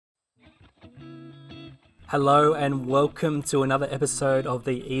Hello and welcome to another episode of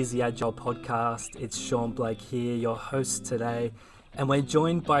the Easy Agile podcast. It's Sean Blake here, your host today, and we're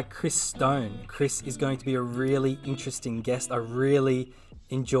joined by Chris Stone. Chris is going to be a really interesting guest. I really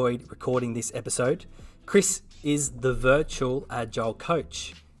enjoyed recording this episode. Chris is the Virtual Agile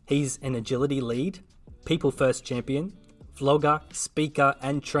Coach. He's an agility lead, people first champion, vlogger, speaker,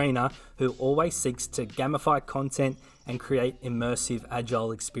 and trainer who always seeks to gamify content and create immersive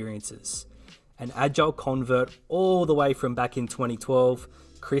agile experiences. An agile convert all the way from back in 2012,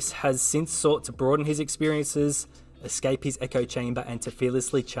 Chris has since sought to broaden his experiences, escape his echo chamber, and to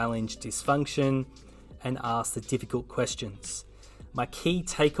fearlessly challenge dysfunction and ask the difficult questions. My key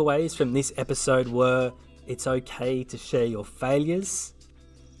takeaways from this episode were: it's okay to share your failures,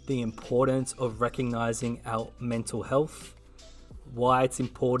 the importance of recognizing our mental health, why it's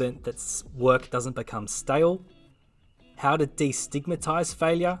important that work doesn't become stale, how to destigmatize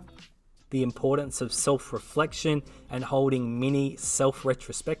failure, the importance of self-reflection and holding mini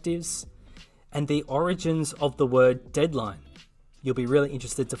self-retrospectives, and the origins of the word deadline. You'll be really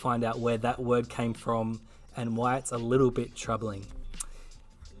interested to find out where that word came from and why it's a little bit troubling.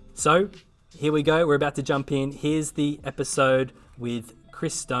 So here we go. We're about to jump in. Here's the episode with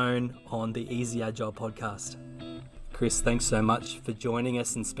Chris Stone on the Easy Agile podcast. Chris, thanks so much for joining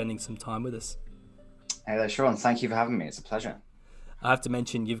us and spending some time with us. Hey there, Sean. Thank you for having me. It's a pleasure. I have to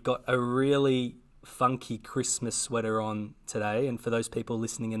mention, you've got a really funky Christmas sweater on today. And for those people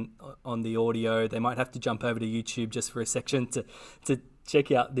listening in on the audio, they might have to jump over to YouTube just for a section to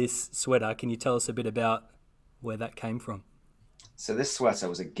check out this sweater. Can you tell us a bit about where that came from? So this sweater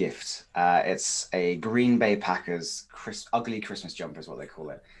was a gift. It's a Green Bay Packers ugly Christmas jumper is what they call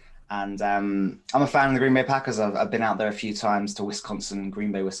it. And I'm a fan of the Green Bay Packers. I've been out there a few times to Wisconsin,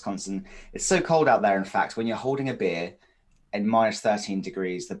 Green Bay, Wisconsin. It's so cold out there, in fact, when you're holding a beer in minus 13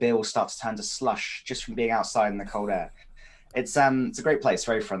 degrees, the beer will start to turn to slush just from being outside in the cold air. It's a great place,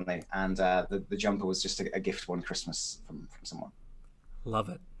 very friendly. And the jumper was just a gift one Christmas from someone. Love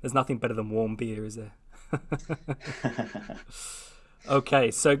it. There's nothing better than warm beer, is there? Okay,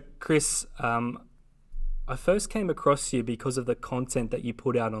 so Chris, I first came across you because of the content that you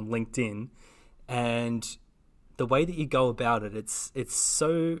put out on LinkedIn and the way that you go about it. It's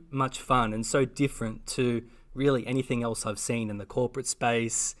so much fun and so different to really anything else I've seen in the corporate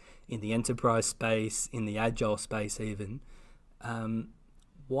space, in the enterprise space, in the agile space even.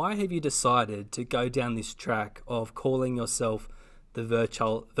 Why have you decided to go down this track of calling yourself the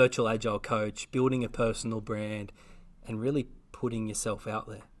virtual agile coach, building a personal brand, and really putting yourself out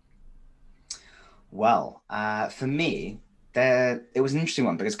there? Well, for me, it was an interesting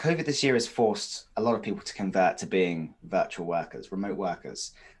one because COVID this year has forced a lot of people to convert to being virtual workers, remote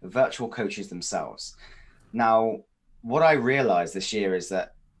workers, virtual coaches themselves. Now, what I realized this year is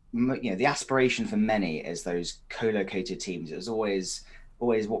that, the aspiration for many is those co-located teams. It was always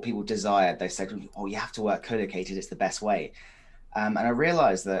what people desired. They said, "Oh, you have to work co-located. It's the best way." And I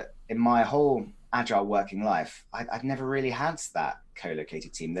realized that in my whole agile working life, I'd never really had that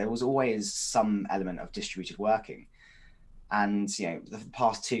co-located team. There was always some element of distributed working. And, the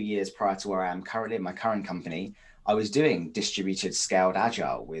past 2 years prior to where I am currently in my current company, I was doing distributed scaled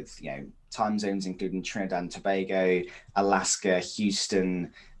agile with, time zones including Trinidad and Tobago, Alaska,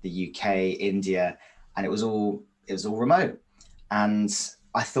 Houston, the UK, India, and it was all remote. And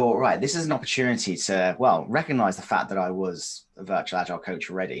I thought, right, this is an opportunity to, recognize the fact that I was a virtual agile coach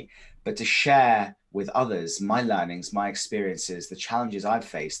already, but to share with others my learnings, my experiences, the challenges I've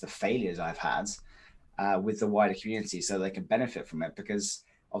faced, the failures I've had with the wider community so they can benefit from it, because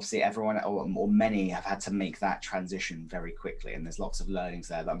obviously everyone or many have had to make that transition very quickly. And there's lots of learnings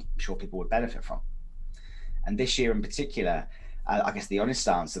there that I'm sure people would benefit from. And this year in particular, I guess the honest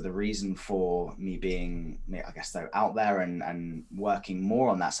answer, the reason for me being, out there and working more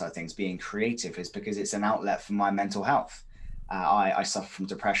on that side of things, being creative, is because it's an outlet for my mental health. I suffer from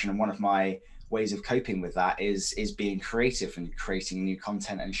depression, and one of my ways of coping with that is being creative and creating new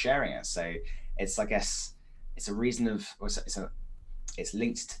content and sharing it. So it's, I guess, it's a reason of, it's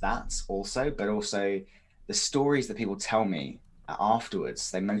linked to that also, but also the stories that people tell me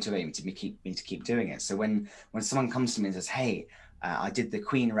afterwards, they motivate me to keep doing it. So when someone comes to me and says, "Hey, I did the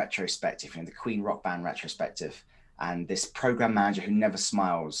Queen retrospective, the Queen rock band retrospective, and this program manager who never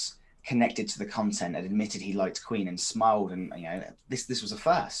smiles connected to the content and admitted he liked Queen and smiled, and this was a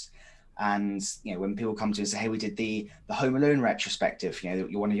first." And when people come to us and say, "Hey, we did the Home Alone retrospective,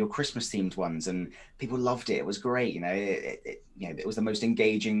 one of your Christmas themed ones, and people loved it. It was great. It was the most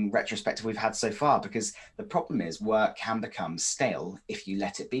engaging retrospective we've had so far." Because the problem is, work can become stale if you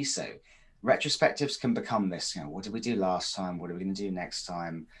let it be so. Retrospectives can become this, what did we do last time? What are we going to do next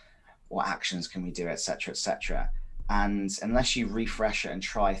time? what actions can we do, etc., etc. And unless you refresh it and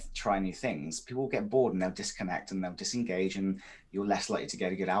try new things, people will get bored and they'll disconnect and they'll disengage, and you're less likely to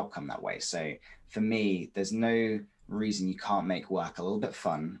get a good outcome that way. So for me, there's no reason you can't make work a little bit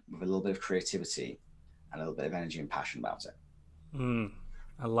fun with a little bit of creativity and a little bit of energy and passion about it.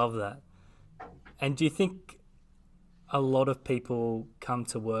 I love that. And do you think a lot of people come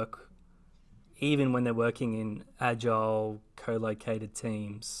to work, even when they're working in agile, co-located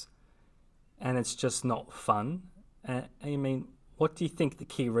teams, and it's just not fun? I mean, what do you think the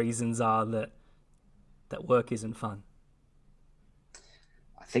key reasons are that work isn't fun?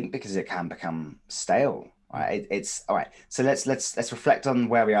 I think because it can become stale, right? It's all right. So let's reflect on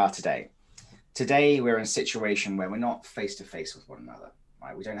where we are today. Today we're in a situation where we're not face to face with one another,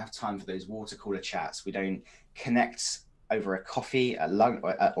 right? We don't have time for those water cooler chats. We don't connect over a coffee at lunch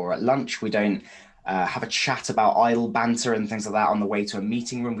or at lunch. We don't have a chat about idle banter and things like that on the way to a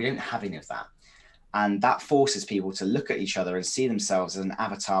meeting room. We don't have any of that. And that forces people to look at each other and see themselves as an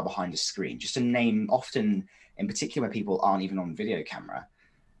avatar behind a screen. Just a name, often in particular, people aren't even on video camera.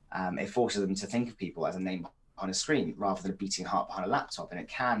 It forces them to think of people as a name on a screen rather than a beating heart behind a laptop. And it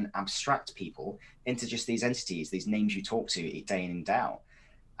can abstract people into just these entities, these names you talk to day in and day out.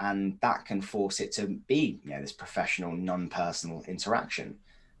 And that can force it to be, this professional, non-personal interaction.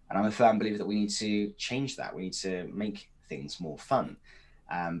 And I'm a firm believer that we need to change that. We need to make things more fun,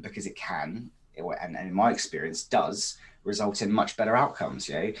 because it can, and in my experience, does result in much better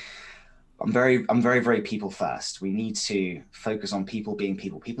outcomes. I'm very people first. We need to focus on people being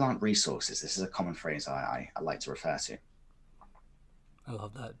people. People aren't resources. This is a common phrase I like to refer to. I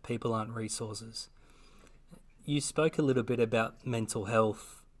love that. People aren't resources. You spoke a little bit about mental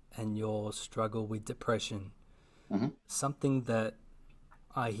health and your struggle with depression. Mm-hmm. Something that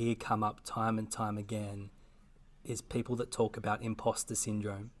I hear come up time and time again is people that talk about imposter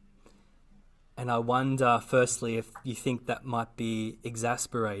syndrome. And I wonder, firstly, if you think that might be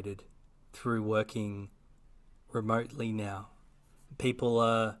exasperated through working remotely now. People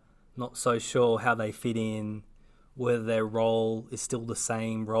are not so sure how they fit in, whether their role is still the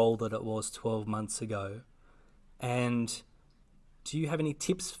same role that it was 12 months ago. And do you have any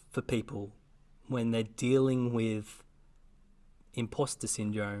tips for people when they're dealing with imposter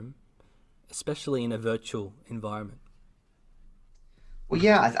syndrome, especially in a virtual environment? Well,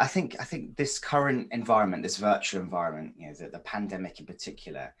 yeah, I think this current environment, this virtual environment, the pandemic in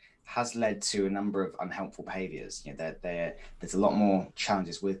particular, has led to a number of unhelpful behaviors. There's a lot more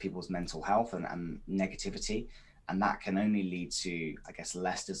challenges with people's mental health and negativity, and that can only lead to, I guess,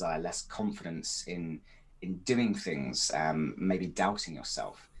 less desire, less confidence in doing things, maybe doubting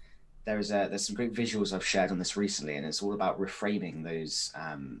yourself. There's some great visuals I've shared on this recently, and it's all about reframing those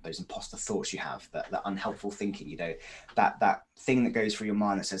imposter thoughts you have, that unhelpful thinking, that thing that goes through your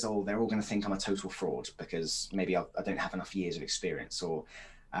mind that says, oh, they're all going to think I'm a total fraud because maybe I don't have enough years of experience, or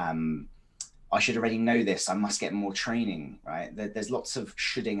I should already know this, I must get more training, right? There's lots of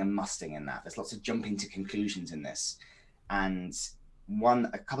shoulding and musting in that. There's lots of jumping to conclusions in this. And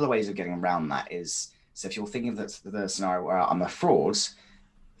a couple of ways of getting around that is, so if you're thinking of the scenario where I'm a fraud,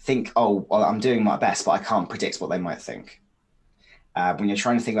 think, oh, well, I'm doing my best, but I can't predict what they might think. When you're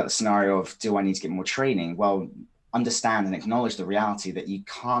trying to think about the scenario of, do I need to get more training? Well, understand and acknowledge the reality that you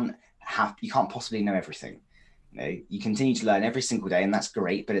can't possibly know everything. You continue to learn every single day, and that's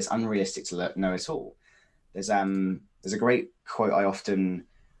great, but it's unrealistic to know it all. There's a great quote I often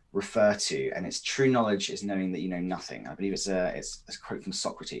refer to, and it's true knowledge is knowing that you know nothing. I believe it's a quote from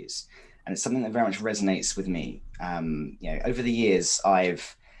Socrates, and it's something that very much resonates with me. Over the years,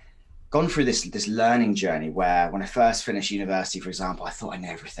 I've gone through this learning journey where when I first finished university, for example, I thought I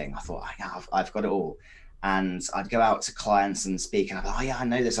know everything. I thought, I've got it all. And I'd go out to clients and speak, and I'd be like, oh yeah, I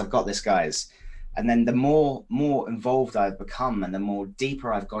know this, I've got this, guys. And then the more involved I've become and the more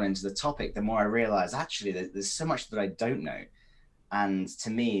deeper I've gone into the topic, the more I realize actually there's so much that I don't know. And to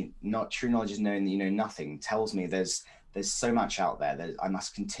me, not true knowledge is knowing that you know nothing. Tells me there's so much out there that I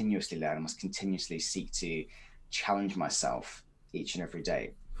must continuously learn. I must continuously seek to challenge myself each and every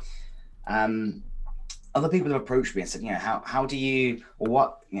day. Other people have approached me and said, how do you, or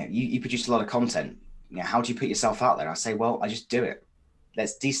what, you produce a lot of content. How do you put yourself out there? And I say, well, I just do it.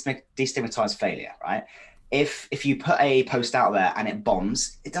 Let's destigmatize failure, right? If you put a post out there and it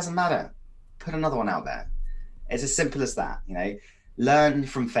bombs, it doesn't matter. Put another one out there. It's as simple as that. Learn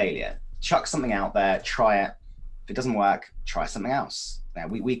from failure. Chuck something out there, try it. If it doesn't work, try something else. Now,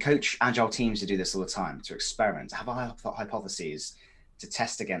 we coach agile teams to do this all the time, to experiment, to have hypotheses, to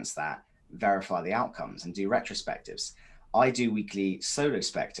test against that, verify the outcomes, and do retrospectives. I do weekly solo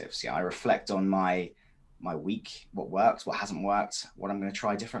perspectives. I reflect on my week, what worked, what hasn't worked, what I'm going to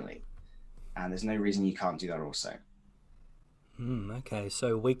try differently. and there's no reason you can't do that also. Okay,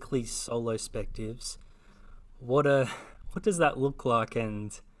 so weekly solo perspectives. What a what does that look like,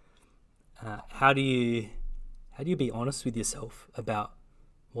 and how do you be honest with yourself about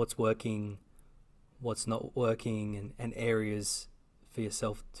what's working, what's not working, and areas for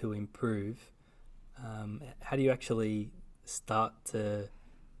yourself to improve? How do you actually start to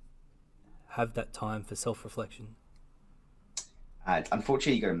have that time for self-reflection?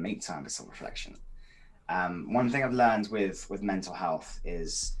 Unfortunately, you got to make time for self-reflection. One thing I've learned with mental health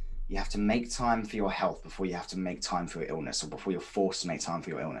is you have to make time for your health before you have to make time for your illness, or before you're forced to make time for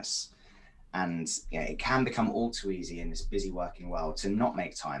your illness. And yeah, it can become all too easy in this busy working world to not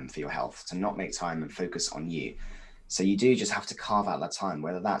make time for your health, to not make time and focus on you. So you do just have to carve out that time,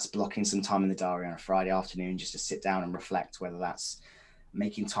 whether that's blocking some time in the diary on a Friday afternoon just to sit down and reflect, whether that's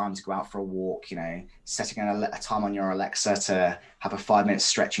making time to go out for a walk, setting a time on your Alexa to have a 5 minute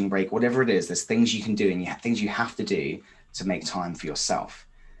stretching break, whatever it is. There's things you can do, and you have things you have to do to make time for yourself.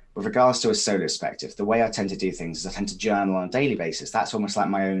 With regards to a solo perspective, the way I tend to do things is I tend to journal on a daily basis. That's almost like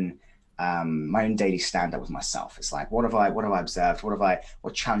my own daily stand up with myself. It's like, what have I observed?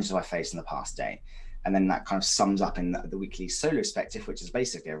 What challenges have I faced in the past day? And then that kind of sums up in the weekly solo perspective, which is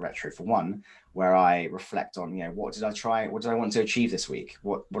basically a retro for one, where I reflect on, what did I try? What did I want to achieve this week?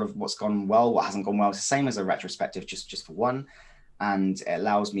 What's gone well? What hasn't gone well? It's the same as a retrospective, just for one. And it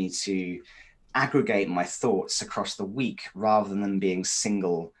allows me to aggregate my thoughts across the week rather than them being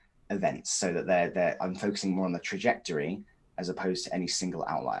single events, so that I'm focusing more on the trajectory as opposed to any single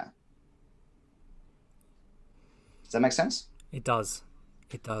outlier. Does that make sense? It does.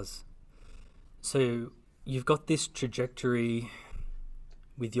 It does. So you've got this trajectory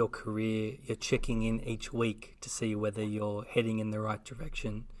with your career. You're checking in each week to see whether you're heading in the right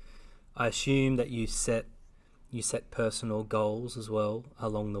direction. I assume that you set personal goals as well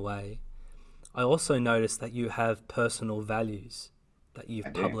along the way. I also noticed that you have personal values that I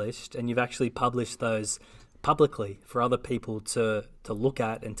you've do. published, and you've actually published those publicly for other people to look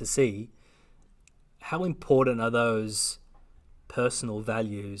at and to see. How important are those personal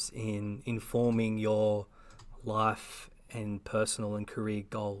values in informing your life and personal and career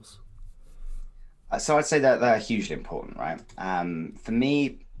goals? So I'd say that they're hugely important, right? For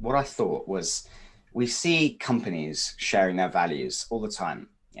me, what I thought was we see companies sharing their values all the time.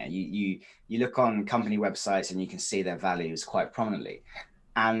 You look on company websites and you can see their values quite prominently.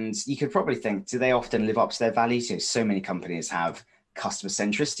 And you could probably think, do they often live up to their values? So many companies have customer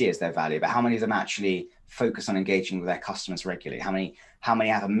centricity as their value, but how many of them actually focus on engaging with their customers regularly? How many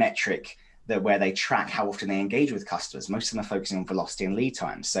have a metric that where they track how often they engage with customers? Most of them are focusing on velocity and lead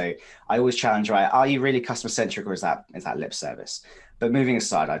time. So I always challenge, right, are you really customer centric, or is that lip service? But moving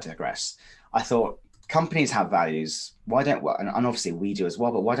aside, I digress. I thought companies have values. Why don't and obviously we do as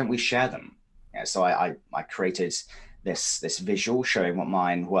well, but why don't we share them? So I created this visual showing what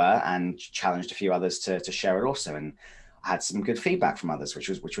mine were and challenged a few others to share it also, and I had some good feedback from others,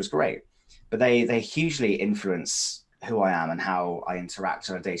 which was great. But they hugely influence who I am and how I interact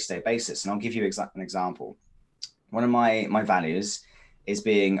on a day-to-day basis. And I'll give you an example. One of my values is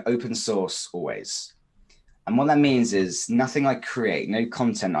being open source always. And what that means is nothing I create, no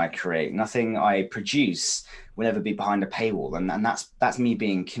content I create, nothing I produce will ever be behind a paywall. And that's me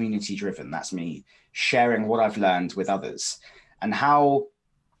being community driven. That's me sharing what I've learned with others. And how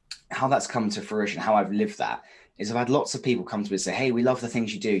that's come to fruition, how I've lived that, is I've had lots of people come to me and say, hey, we love the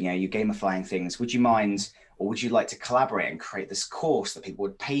things you do. You're gamifying things. Would you mind, or would you like to collaborate and create this course that people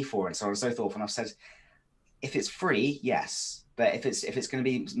would pay for, and so on and so forth? And I've said, if it's free, yes. But if it's going to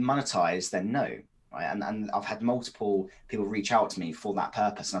be monetized, then no. Right. And I've had multiple people reach out to me for that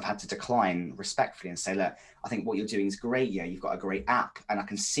purpose, and I've had to decline respectfully and say, look, I think what you're doing is great. You've got a great app, and I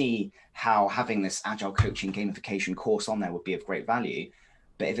can see how having this agile coaching gamification course on there would be of great value.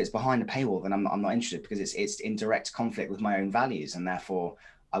 But if it's behind a paywall, then I'm not interested, because it's in direct conflict with my own values, and therefore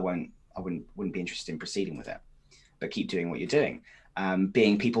I wouldn't be interested in proceeding with it. But keep doing what you're doing.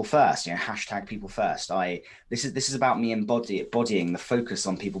 Being people first, hashtag people first. This is about me embodying the focus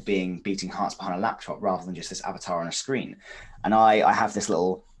on people beating hearts behind a laptop rather than just this avatar on a screen. And I have this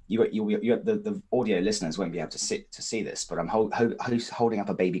little, the audio listeners won't be able to see this, but I'm holding up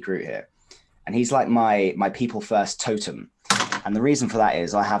a baby Groot here, and he's like my people first totem. And the reason for that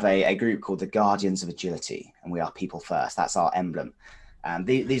is I have a group called the Guardians of Agility, and we are people first. That's our emblem.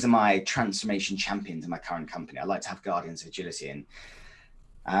 These are my transformation champions in my current company. I like to have Guardians of Agility,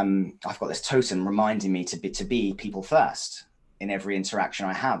 and I've got this totem reminding me to be people first in every interaction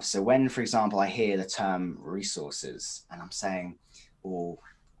I have. So when, for example, I hear the term resources, and I'm saying, oh,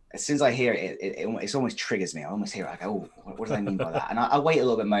 as soon as I hear it, it almost triggers me. I almost hear it. I go, oh, what do they mean by that? And I wait a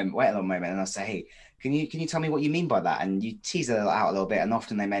little moment, and I say, hey, can you tell me what you mean by that? And you tease it out a little bit, and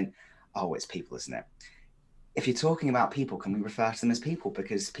often they meant, oh, it's people, isn't it? If you're talking about people, can we refer to them as people?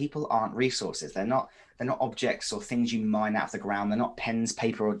 Because people aren't resources. They're not objects or things you mine out of the ground. They're not pens,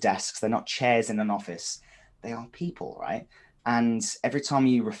 paper, or desks. They're not chairs in an office. They are people, right? And every time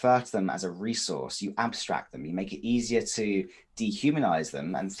you refer to them as a resource, you abstract them. You make it easier to dehumanize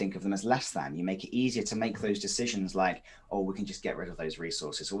them and think of them as less than. You make it easier to make those decisions like, oh, we can just get rid of those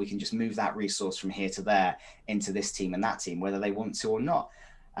resources, or we can just move that resource from here to there into this team and that team, whether they want to or not.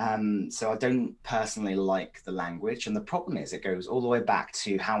 So I don't personally like the language. And the problem is it goes all the way back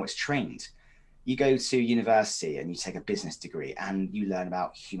to how it's trained. You go to university and you take a business degree and you learn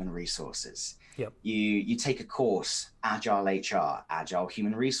about human resources. Yep. You take a course, Agile HR, Agile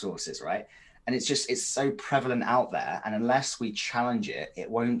Human Resources, right? And it's so prevalent out there. And unless we challenge it, it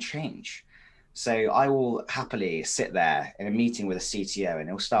won't change. So I will happily sit there in a meeting with a CTO and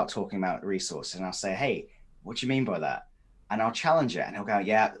he'll start talking about resources. And I'll say, hey, what do you mean by that? And I'll challenge it and he'll go,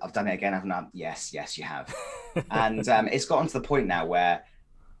 yeah, I've done it again. I've done, yes, you have. And it's gotten to the point now where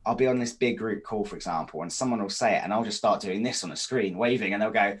I'll be on this big group call, for example, and someone will say it and I'll just start doing this on a screen, waving, and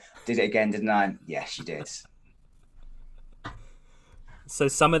they'll go, did it again, didn't I? Yes, you did. So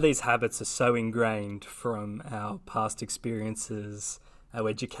some of these habits are so ingrained from our past experiences, our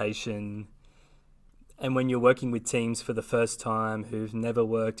education, and when you're working with teams for the first time who've never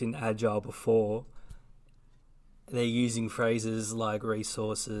worked in Agile before, they're using phrases like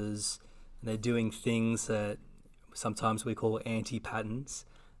resources, and they're doing things that sometimes we call anti-patterns.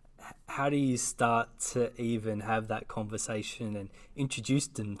 How do you start to even have that conversation and introduce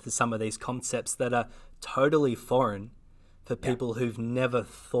them to some of these concepts that are totally foreign for people who've never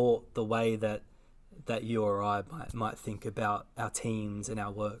thought the way that you or I might think about our teams and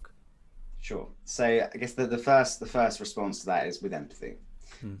our work? Sure. So I guess the first response to that is with empathy.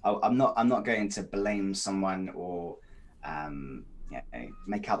 I'm not going to blame someone or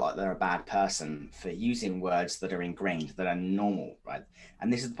make out like they're a bad person for using words that are ingrained, that are normal, right?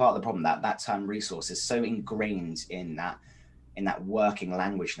 And this is part of the problem, that term resource is so ingrained in that working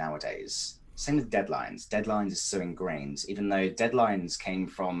language nowadays. Same with deadlines. Deadlines is so ingrained, even though deadlines came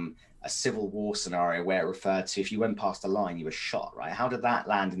from a civil war scenario where it referred to if you went past a line, you were shot, right? How did that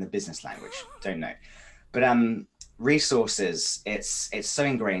land in the business language? Don't know. But resources, it's so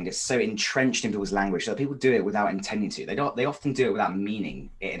ingrained, it's so entrenched in people's language that people do it without intending to. They often do it without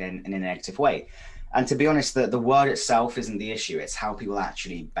meaning it in a negative way. And to be honest, the word itself isn't the issue. It's how people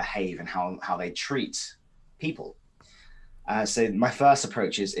actually behave and how they treat people. So my first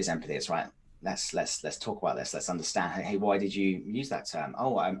approach is empathy. It's right. Let's talk about this. Let's understand. Hey, why did you use that term?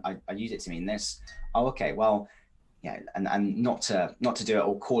 Oh, I use it to mean this. Oh, okay. Well, yeah, and not to do it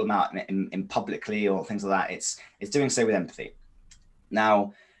or call them out in publicly or things like that. It's doing so with empathy.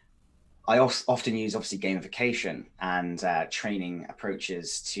 Now, I often use obviously gamification and training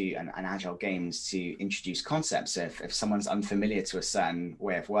approaches to and agile games to introduce concepts. So if someone's unfamiliar to a certain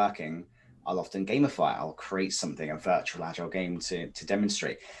way of working, I'll often gamify. I'll create something, a virtual agile game to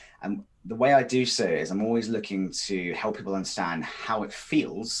demonstrate. And the way I do so is I'm always looking to help people understand how it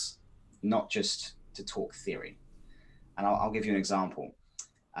feels, not just to talk theory. And I'll give you an example.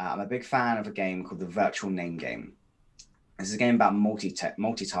 I'm a big fan of a game called the Virtual Name Game. This is a game about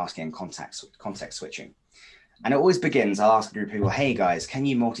multitasking and context switching. And it always begins, I'll ask a group of people, hey guys, can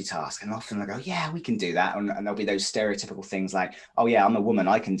you multitask? And often they'll go, yeah, we can do that. And there'll be those stereotypical things like, oh yeah, I'm a woman,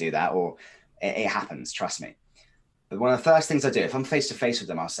 I can do that. Or it happens, trust me. But one of the first things I do, if I'm face to face with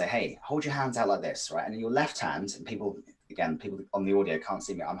them, I'll say, hey, hold your hands out like this, right? And in your left hand, and people on the audio can't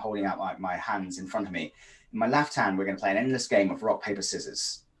see me, I'm holding out my hands in front of me. In my left hand, we're going to play an endless game of rock, paper,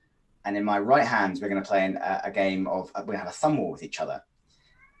 scissors. And in my right hand, we're going to play a game of, we have a thumb war with each other.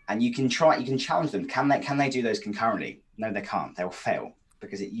 And you can challenge them. Can they do those concurrently? No, they can't. They'll fail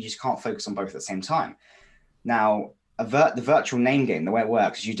because you just can't focus on both at the same time. Now, the virtual name game, the way it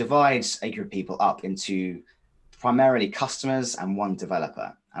works is you divide a group of people up into primarily customers and one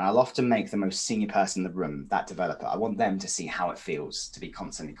developer. And I'll often make the most senior person in the room, that developer. I want them to see how it feels to be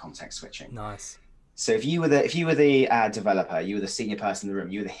constantly context switching. Nice. So if you were the developer, you were the senior person in the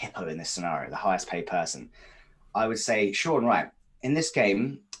room, you were the hippo in this scenario, the highest paid person, I would say, Sean, right, in this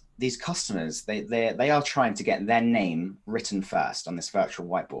game, these customers, they are trying to get their name written first on this virtual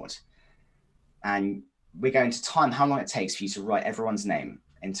whiteboard. And we're going to time how long it takes for you to write everyone's name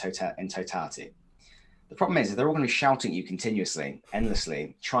in totality. The problem is they're all going to be shouting at you continuously,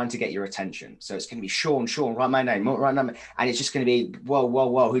 endlessly, trying to get your attention. So it's going to be Sean, write my name, write my name. And it's just going to be,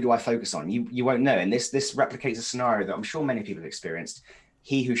 whoa, who do I focus on? You won't know. And this replicates a scenario that I'm sure many people have experienced.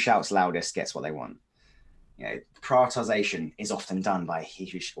 he who shouts loudest gets what they want. You know, prioritization is often done by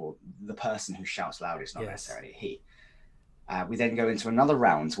or the person who shouts loudest, not necessarily he. We then go into another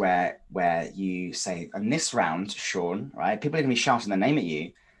round where you say, in this round, Sean, right? People are going to be shouting their name at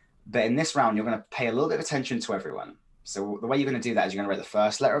you, but in this round, you're going to pay a little bit of attention to everyone. So the way you're going to do that is you're going to write the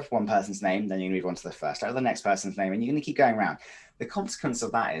first letter of one person's name, then you move on to the first letter of the next person's name, and you're going to keep going around. The consequence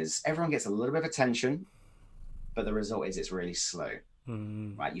of that is everyone gets a little bit of attention, but the result is it's really slow,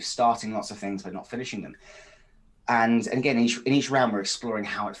 right? You're starting lots of things, but not finishing them. And again, in each round, we're exploring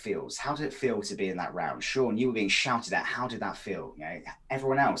how it feels. How did it feel to be in that round? Sean, you were being shouted at. How did that feel? You know,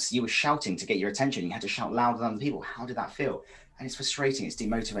 everyone else, you were shouting to get your attention. You had to shout louder than other people. How did that feel? And it's frustrating. It's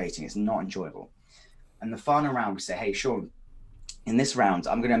demotivating. It's not enjoyable. And the final round, we say, hey, Sean, in this round,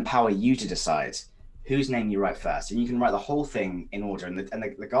 I'm going to empower you to decide whose name you write first. And you can write the whole thing in order. And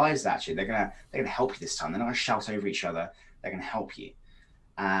the guys, actually, they're going to help you this time. They're not going to shout over each other. They're going to help you.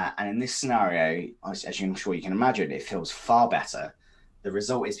 And in this scenario, as I'm sure you can imagine, it feels far better. The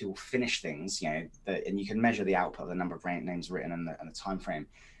result is people finish things, you know, and you can measure the output, the number of names written and the time frame.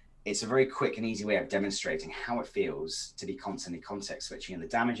 It's a very quick and easy way of demonstrating how it feels to be constantly context switching and the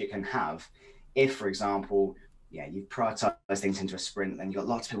damage it can have if, for example, you prioritize things into a sprint and you've got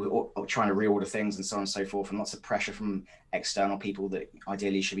lots of people trying to reorder things and so on and so forth, and lots of pressure from external people that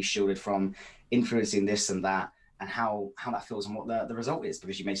ideally should be shielded from influencing this and that, and how that feels and what the result is,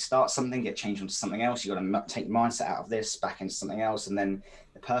 because you may start something, get changed into something else. You've got to take mindset out of this back into something else. And then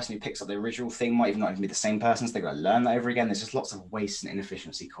the person who picks up the original thing might not even be the same person. So they've got to learn that over again. There's just lots of waste and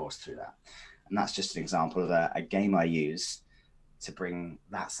inefficiency caused through that. And that's just an example of a game I use to bring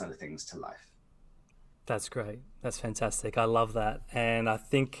that side of things to life. That's great. That's fantastic. I love that. And I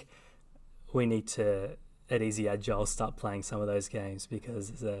think we need to, at Easy Agile, start playing some of those games,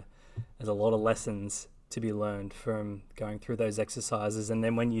 because there's a lot of lessons to be learned from going through those exercises. And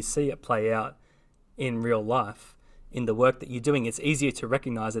then when you see it play out in real life, in the work that you're doing, it's easier to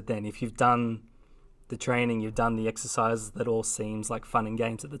recognize it then. If you've done the training, you've done the exercises, that all seems like fun and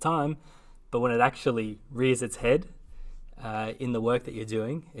games at the time, but when it actually rears its head in the work that you're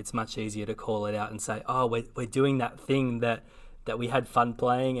doing, it's much easier to call it out and say, oh, we're doing that thing that we had fun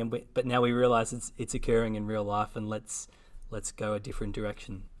playing, but now we realize it's occurring in real life, and let's go a different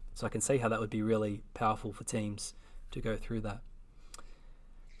direction. So I can see how that would be really powerful for teams to go through that.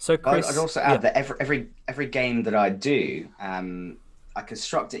 So Chris, I'd also add that every game that I do, I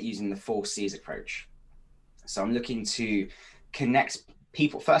construct it using the 4 C's approach. So I'm looking to connect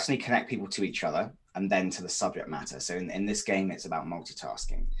people to each other, and then to the subject matter. So in this game, it's about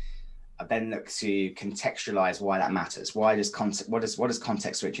multitasking. I then look to contextualize why that matters. What does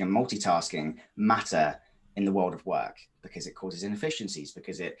context switching and multitasking matter in the world of work? Because it causes inefficiencies,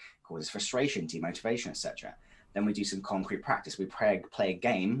 because it causes frustration, demotivation, etc. Then we do some concrete practice. We play a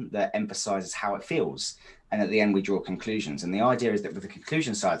game that emphasizes how it feels. And at the end, we draw conclusions. And the idea is that with the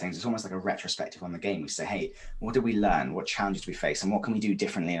conclusion side of things, it's almost like a retrospective on the game. We say, hey, what did we learn? What challenges did we face? And what can we do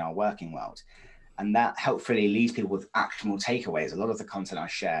differently in our working world? And that helpfully leaves people with actionable takeaways. A lot of the content I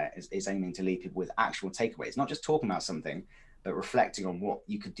share is aiming to leave people with actual takeaways, not just talking about something, but reflecting on what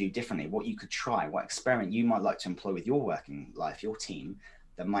you could do differently, what you could try, what experiment you might like to employ with your working life, your team,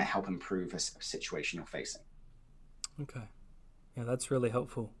 that might help improve a situation you're facing. Okay. Yeah, that's really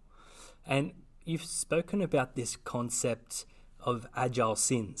helpful. And you've spoken about this concept of agile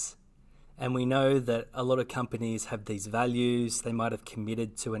sins. And we know that a lot of companies have these values. They might have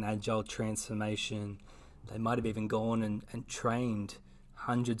committed to an agile transformation. They might have even gone and trained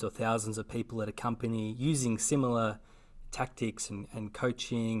hundreds or thousands of people at a company using similar tactics and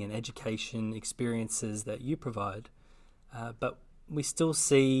coaching and education experiences that you provide. But we still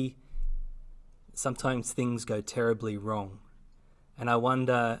see sometimes things go terribly wrong. And I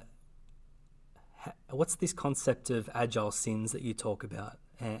wonder, what's this concept of agile sins that you talk about?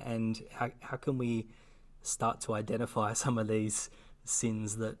 And how can we start to identify some of these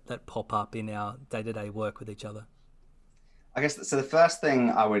sins that pop up in our day-to-day work with each other? I guess so. The first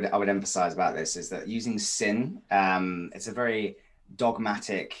thing I would emphasize about this is that using sin, it's a very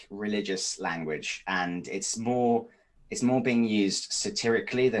dogmatic religious language, and it's more being used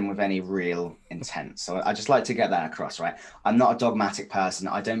satirically than with any real intent. So I just like to get that across, right? I'm not a dogmatic person.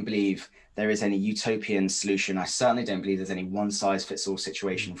 I don't believe there is any utopian solution. I certainly don't believe there's any one-size-fits-all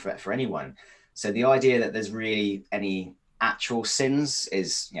situation for anyone. So the idea that there's really any actual sins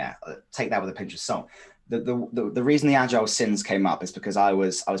is, take that with a pinch of salt. The reason the agile sins came up is because I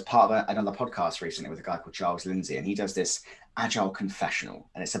was part of another podcast recently with a guy called Charles Lindsay, and he does this agile confessional,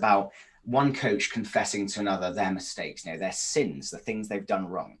 and it's about one coach confessing to another their mistakes, their sins, the things they've done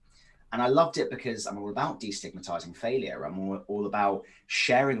wrong. And I loved it because I'm all about destigmatizing failure. I'm all about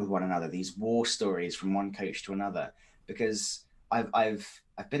sharing with one another these war stories from one coach to another, because I've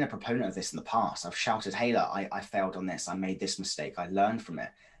been a proponent of this in the past. I've shouted, hey, look, I failed on this. I made this mistake. I learned from it.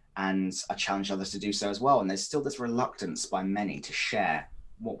 And I challenge others to do so as well. And there's still this reluctance by many to share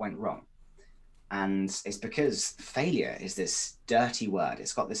what went wrong. And it's because failure is this dirty word.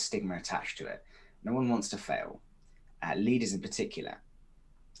 It's got this stigma attached to it. No one wants to fail, leaders in particular.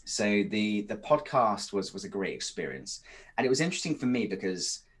 So the podcast was a great experience, and it was interesting for me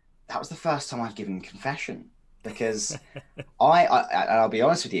because that was the first time I've given confession. Because I'll be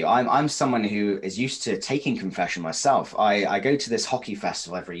honest with you, I'm someone who is used to taking confession myself. I go to this hockey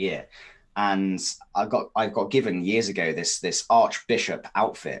festival every year, and I got given years ago this archbishop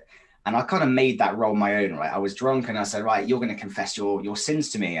outfit, and I kind of made that role my own. Right, I was drunk, and I said, right, you're going to confess your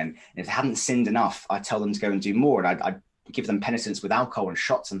sins to me, and if they hadn't sinned enough, I'd tell them to go and do more, and I'd give them penitence with alcohol and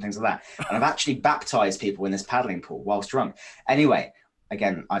shots and things like that. And I've actually baptized people in this paddling pool whilst drunk. Anyway,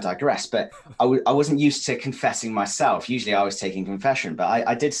 again, I digress, but I wasn't used to confessing myself. Usually I was taking confession, but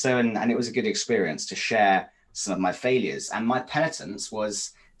I did so, and it was a good experience to share some of my failures. And my penitence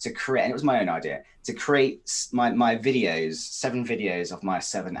was to create, and it was my own idea, to create my videos, 7 videos of my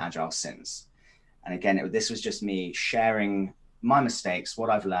 7 agile sins. And again, this was just me sharing my mistakes, what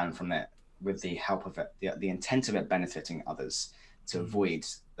I've learned from it, with the help of it, the intent of it benefiting others to avoid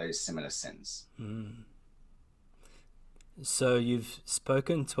those similar sins. So you've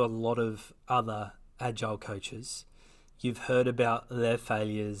spoken to a lot of other agile coaches. You've heard about their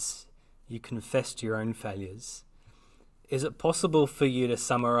failures. You confessed your own failures. Is it possible for you to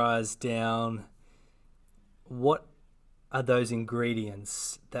summarize down what are those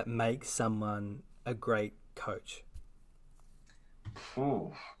ingredients that make someone a great coach?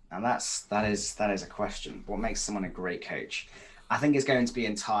 Oh, and that is a question. What makes someone a great coach? I think it's going to be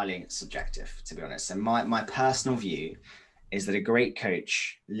entirely subjective, to be honest. And my personal view is that a great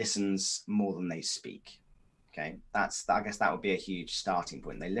coach listens more than they speak. Okay, I guess that would be a huge starting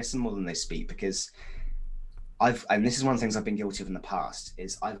point. They listen more than they speak, because and this is one of the things I've been guilty of in the past,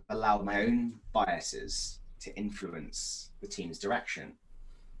 is I've allowed my own biases to influence the team's direction.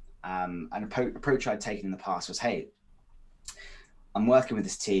 An approach I'd taken in the past was, hey, I'm working with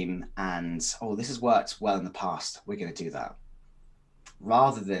this team, and this has worked well in the past, we're going to do that.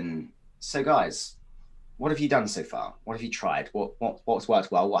 Rather than, so guys, what have you done so far? What have you tried? What's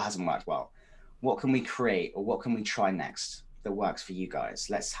worked well? What hasn't worked well? What can we create, or what can we try next that works for you guys?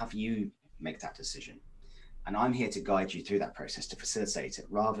 Let's have you make that decision. And I'm here to guide you through that process, to facilitate it,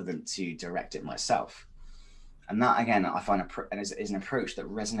 rather than to direct it myself. And that, again, I find is an approach that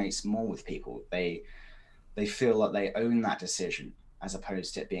resonates more with people. They feel like they own that decision, as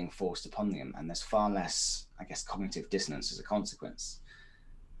opposed to it being forced upon them. And there's far less, I guess, cognitive dissonance as a consequence.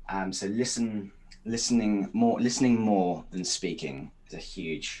 So listening more than speaking is a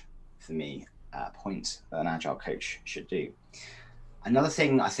huge, for me, point that an agile coach should do. Another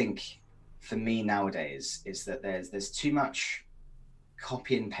thing I think for me nowadays is that there's too much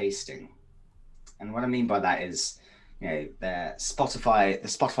copy and pasting. And what I mean by that is, the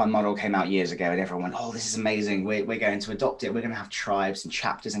Spotify model came out years ago, and everyone went, oh, this is amazing. We're going to adopt it. We're going to have tribes and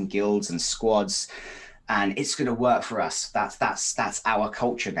chapters and guilds and squads, and it's going to work for us. That's our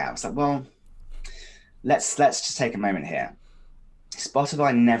culture now. It's like, well, let's just take a moment here.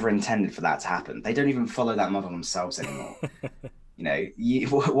 Spotify never intended for that to happen. They don't even follow that model themselves anymore.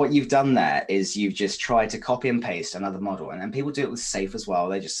 What you've done there is you've just tried to copy and paste another model, and people do it with SAFe as well.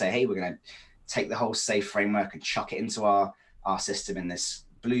 They just say, hey, we're going to take the whole SAFe framework and chuck it into our system in this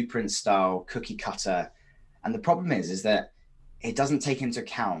blueprint style cookie cutter. And the problem is that it doesn't take into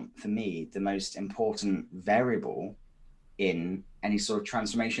account, for me, the most important variable in any sort of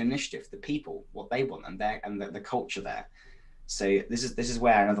transformation initiative: the people, what they want, and the culture there. So this is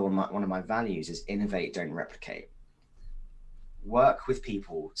where another one of my values is innovate, don't replicate. Work with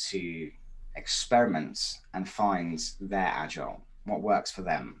people to experiment and find their agile, what works for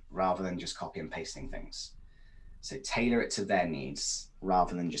them, rather than just copy and pasting things. So tailor it to their needs,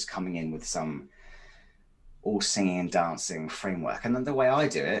 rather than just coming in with some all singing and dancing framework. And then the way I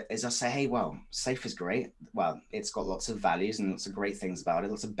do it is I say, hey, well, SAFe is great. Well, it's got lots of values and lots of great things about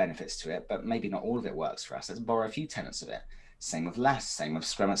it, lots of benefits to it, but maybe not all of it works for us. Let's borrow a few tenets of it. Same with LESS, same with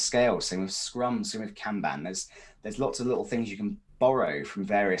Scrum at Scale, same with Scrum, same with Kanban. There's lots of little things you can borrow from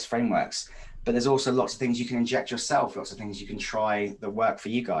various frameworks, but there's also lots of things you can inject yourself, lots of things you can try that work for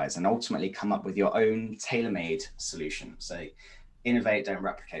you guys, and ultimately come up with your own tailor-made solution. So innovate, don't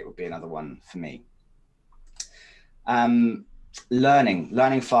replicate would be another one for me.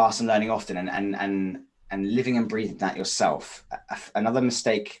 Learning fast and learning often, and and living and breathing that yourself. Another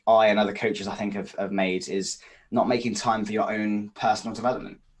mistake I and other coaches I think have made is not making time for your own personal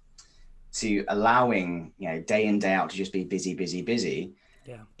development, to allowing, day in, day out to just be busy, busy, busy.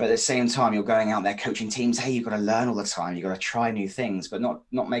 Yeah. But at the same time, you're going out there coaching teams. Hey, you've got to learn all the time. You've got to try new things, but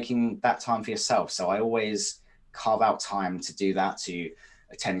not making that time for yourself. So I always carve out time to do that, to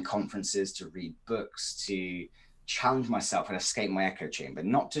attend conferences, to read books, to challenge myself and escape my echo chamber,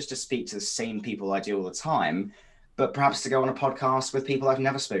 not just to speak to the same people I do all the time, but perhaps to go on a podcast with people I've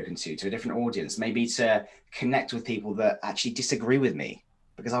never spoken to a different audience, maybe to connect with people that actually disagree with me,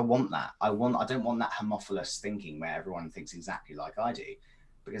 because I want that. I don't want that homophilous thinking where everyone thinks exactly like I do,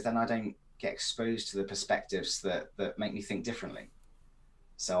 because then I don't get exposed to the perspectives that make me think differently.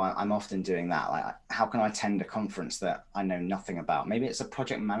 So I'm often doing that. Like, how can I attend a conference that I know nothing about? Maybe it's a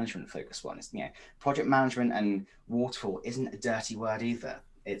project management focused one. It's, project management and waterfall isn't a dirty word either.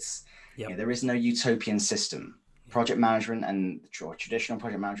 It's, there is no utopian system. Project management and traditional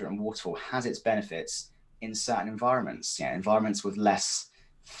project management and waterfall has its benefits in certain environments. Environments with less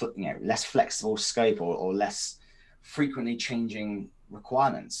flexible scope or less frequently changing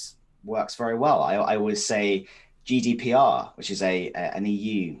requirements works very well. I always say GDPR, which is an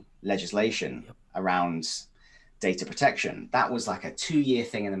EU legislation around data protection, that was like a 2-year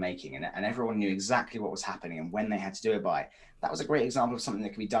thing in the making, and everyone knew exactly what was happening and when they had to do it by. That was a great example of something that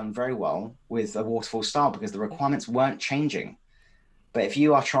can be done very well with a waterfall style, because the requirements weren't changing. But if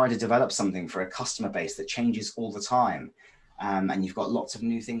you are trying to develop something for a customer base that changes all the time, and you've got lots of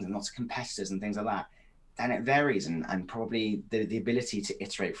new things and lots of competitors and things like that, then it varies, and probably the ability to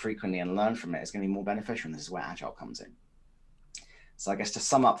iterate frequently and learn from it is going to be more beneficial. And this is where Agile comes in. So I guess to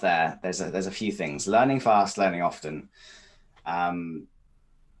sum up there's a few things: learning fast, learning often. I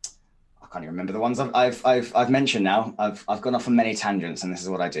can't even remember the ones I've mentioned now. I've gone off on many tangents, and this is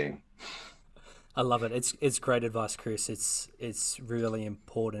what I do. I love it. It's great advice, Chris. It's really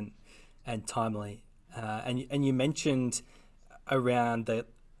important and timely. And you mentioned around the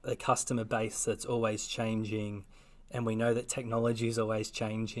customer base that's always changing, and we know that technology is always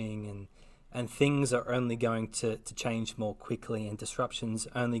changing, and things are only going to change more quickly, and disruption's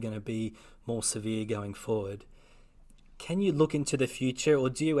only going to be more severe going forward. Can you look into the future,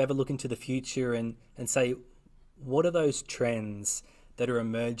 or do you ever look into the future and say, what are those trends that are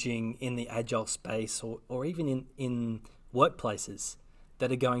emerging in the Agile space, or even in workplaces,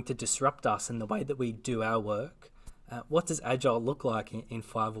 that are going to disrupt us in the way that we do our work? What does Agile look like in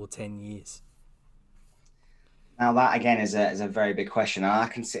 5 or 10 years? Now that again is a very big question, and I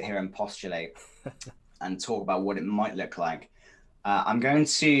can sit here and postulate and talk about what it might look like. I'm going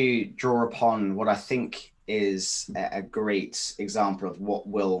to draw upon what I think is a great example of what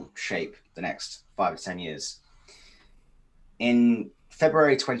will shape the next 5 to 10 years. In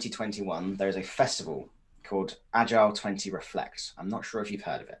February 2021, there is a festival called Agile 20 Reflect. I'm not sure if you've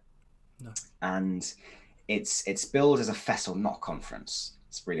heard of it. No. And it's billed as a festival, not a conference.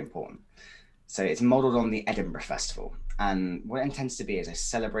 It's really important. So it's modeled on the Edinburgh Festival. And what it intends to be is a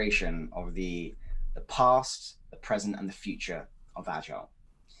celebration of the past, the present, and the future of Agile.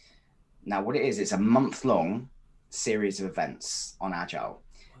 Now, what it is, it's a month-long series of events on Agile.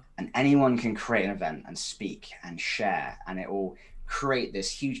 And anyone can create an event and speak and share, and it will create this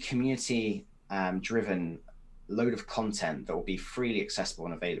huge community driven load of content that will be freely accessible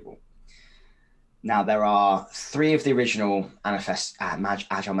and available. Now, there are 3 of the original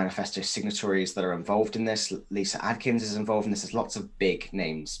Agile Manifesto signatories that are involved in this. Lisa Adkins is involved in this. There's lots of big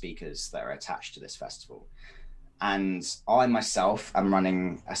name speakers that are attached to this festival. And I myself am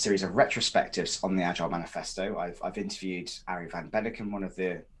running a series of retrospectives on the Agile Manifesto. I've interviewed Ari van Bedekum, one of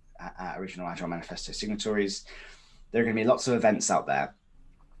the original Agile Manifesto signatories. There are going to be lots of events out there.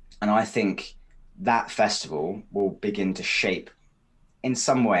 And I think that festival will begin to shape in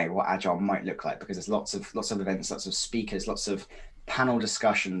some way what Agile might look like, because there's lots of events, lots of speakers, lots of panel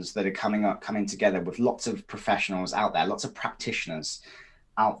discussions that are coming together with lots of professionals out there, lots of practitioners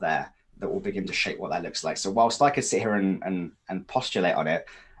out there that will begin to shape what that looks like. So whilst I could sit here and postulate on it,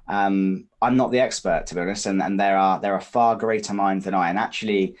 I'm not the expert, to be honest, and there are far greater minds than I. And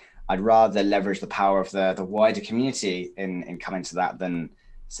actually, I'd rather leverage the power of the wider community in coming to that than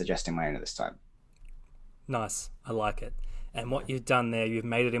suggesting my own at this time. Nice. I like it. And what you've done there, you've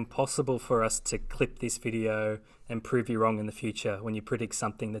made it impossible for us to clip this video and prove you wrong in the future when you predict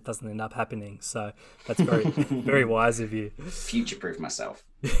something that doesn't end up happening. So that's very, very wise of you. Future-proof myself.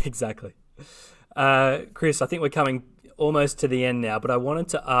 Exactly. Chris, I think we're coming almost to the end now, but I wanted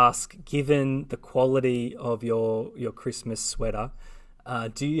to ask, given the quality of your Christmas sweater,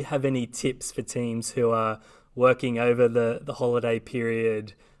 do you have any tips for teams who are working over the holiday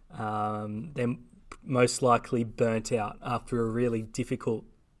period? They're most likely burnt out after a really difficult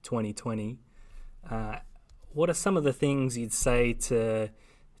 2020. What are some of the things you'd say to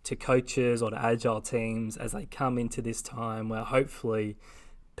coaches or to agile teams as they come into this time where hopefully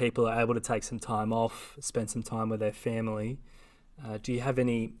people are able to take some time off, spend some time with their family? Do you have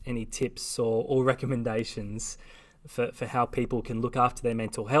any tips or recommendations for how people can look after their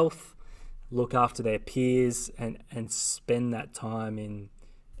mental health, look after their peers, and spend that time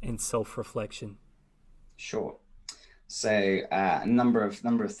in self-reflection? Sure. So a number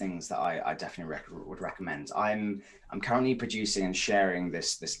of things that I definitely would recommend. I'm currently producing and sharing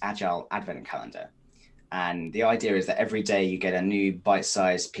this Agile Advent calendar, and the idea is that every day you get a new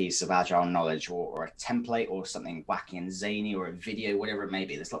bite-sized piece of Agile knowledge, or a template, or something wacky and zany, or a video, whatever it may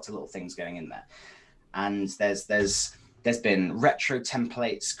be. There's lots of little things going in there, and there's been retro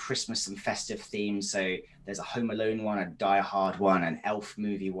templates, Christmas and festive themes. So there's a Home Alone one, a Die Hard one, an Elf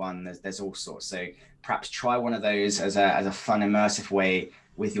movie one. There's all sorts. So perhaps try one of those as a fun, immersive way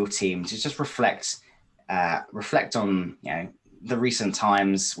with your team to just reflect on the recent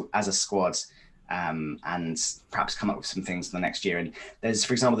times as a squad, and perhaps come up with some things for the next year. And there's,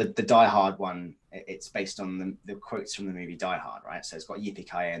 for example, the Die Hard one. It's based on the quotes from the movie Die Hard, right? So it's got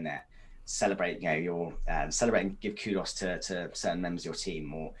yippee-ki-yay in there. Celebrate, celebrate and give kudos to certain members of your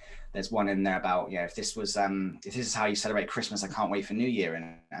team. Or there's one in there about, if this is how you celebrate Christmas, I can't wait for New Year.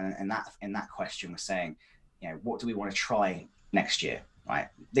 And that question was saying, what do we want to try next year? Right,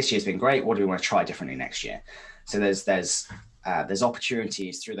 this year's been great. What do we want to try differently next year? So there's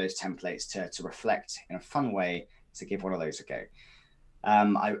opportunities through those templates to reflect in a fun way, to give one of those a go.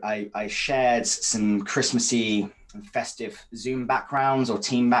 I shared some Christmassy and festive Zoom backgrounds or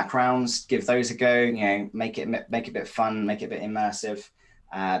team backgrounds. Give those a go. Make it a bit fun, make it a bit immersive.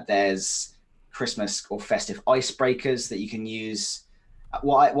 There's Christmas or festive icebreakers that you can use.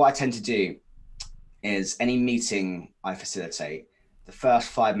 What I tend to do is, any meeting I facilitate, the first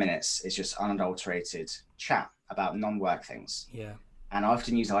 5 minutes is just unadulterated chat about non-work things. Yeah. And I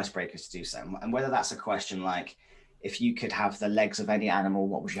often use icebreakers to do so. And whether that's a question like, if you could have the legs of any animal,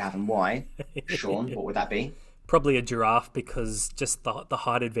 what would you have and why? Sean, what would that be? Probably a giraffe, because just the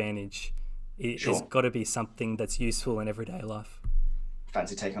height advantage has got to be something that's useful in everyday life.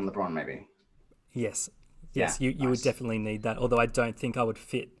 Fancy take on LeBron, maybe? Yes. Yeah, you nice. would definitely need that, although I don't think I would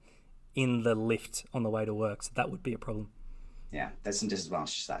fit in the lift on the way to work, so that would be a problem. Yeah, there's some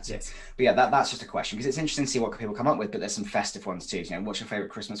disadvantages to that too. Yes. But yeah, that's just a question, because it's interesting to see what people come up with, but there's some festive ones too. What's your favorite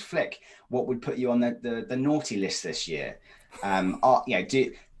Christmas flick? What would put you on the naughty list this year?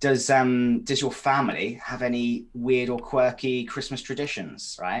 Does your family have any weird or quirky Christmas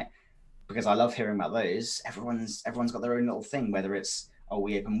traditions, right? Because I love hearing about those. Everyone's got their own little thing, whether it's,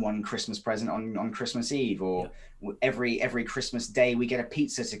 we open one Christmas present on Christmas Eve, or every Christmas day we get a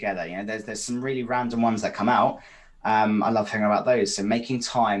pizza together. There's some really random ones that come out. I love hearing about those. So making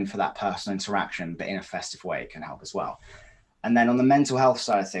time for that personal interaction, but in a festive way, can help as well. And then on the mental health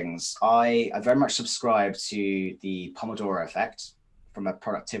side of things, I very much subscribe to the Pomodoro effect from a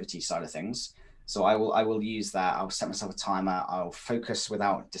productivity side of things. So I will use that. I'll set myself a timer. I'll focus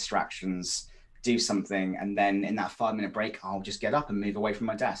without distractions, do something, and then in that 5-minute break, I'll just get up and move away from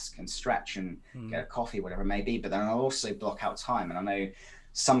my desk and stretch and get a coffee, whatever it may be. But then I'll also block out time. And I know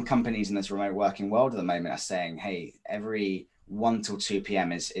some companies in this remote working world at the moment are saying, hey, every 1 till 2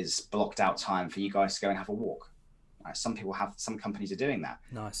 p.m. is blocked out time for you guys to go and have a walk. Right? Some companies are doing that.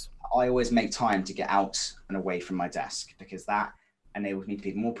 Nice. I always make time to get out and away from my desk, because that enables me to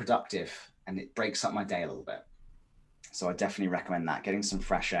be more productive and it breaks up my day a little bit. So I definitely recommend that. Getting some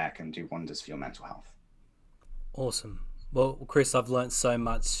fresh air can do wonders for your mental health. Awesome. Well, Chris, I've learned so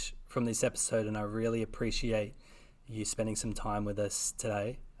much from this episode, and I really appreciate you spending some time with us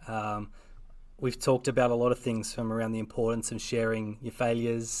today. We've talked about a lot of things, from around the importance of sharing your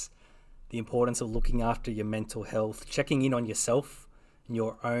failures, the importance of looking after your mental health, checking in on yourself and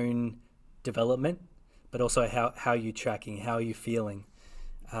your own development, but also how you're tracking, how you're feeling.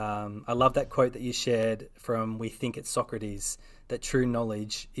 I love that quote that you shared from We Think It's Socrates, that true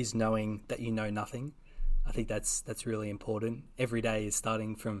knowledge is knowing that you know nothing. I think that's really important. Every day is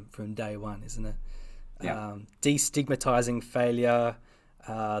starting from day one, isn't it? Yeah. De-stigmatizing failure,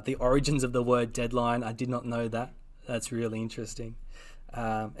 the origins of the word deadline. I did not know that. That's really interesting.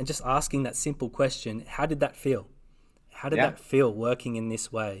 And just asking that simple question, how did that feel? How did that feel working in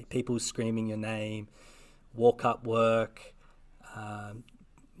this way? People screaming your name, walk up work,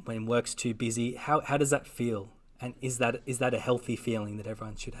 when work's too busy. How does that feel? And is that a healthy feeling that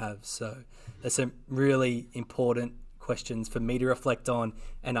everyone should have? So there's some really important questions for me to reflect on,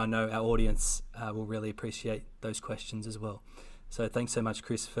 and I know our audience will really appreciate those questions as well. So thanks so much,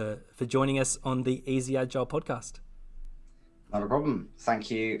 Chris, for joining us on the Easy Agile podcast. Not a problem. Thank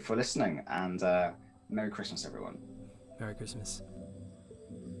you for listening, and Merry Christmas, everyone. Merry Christmas.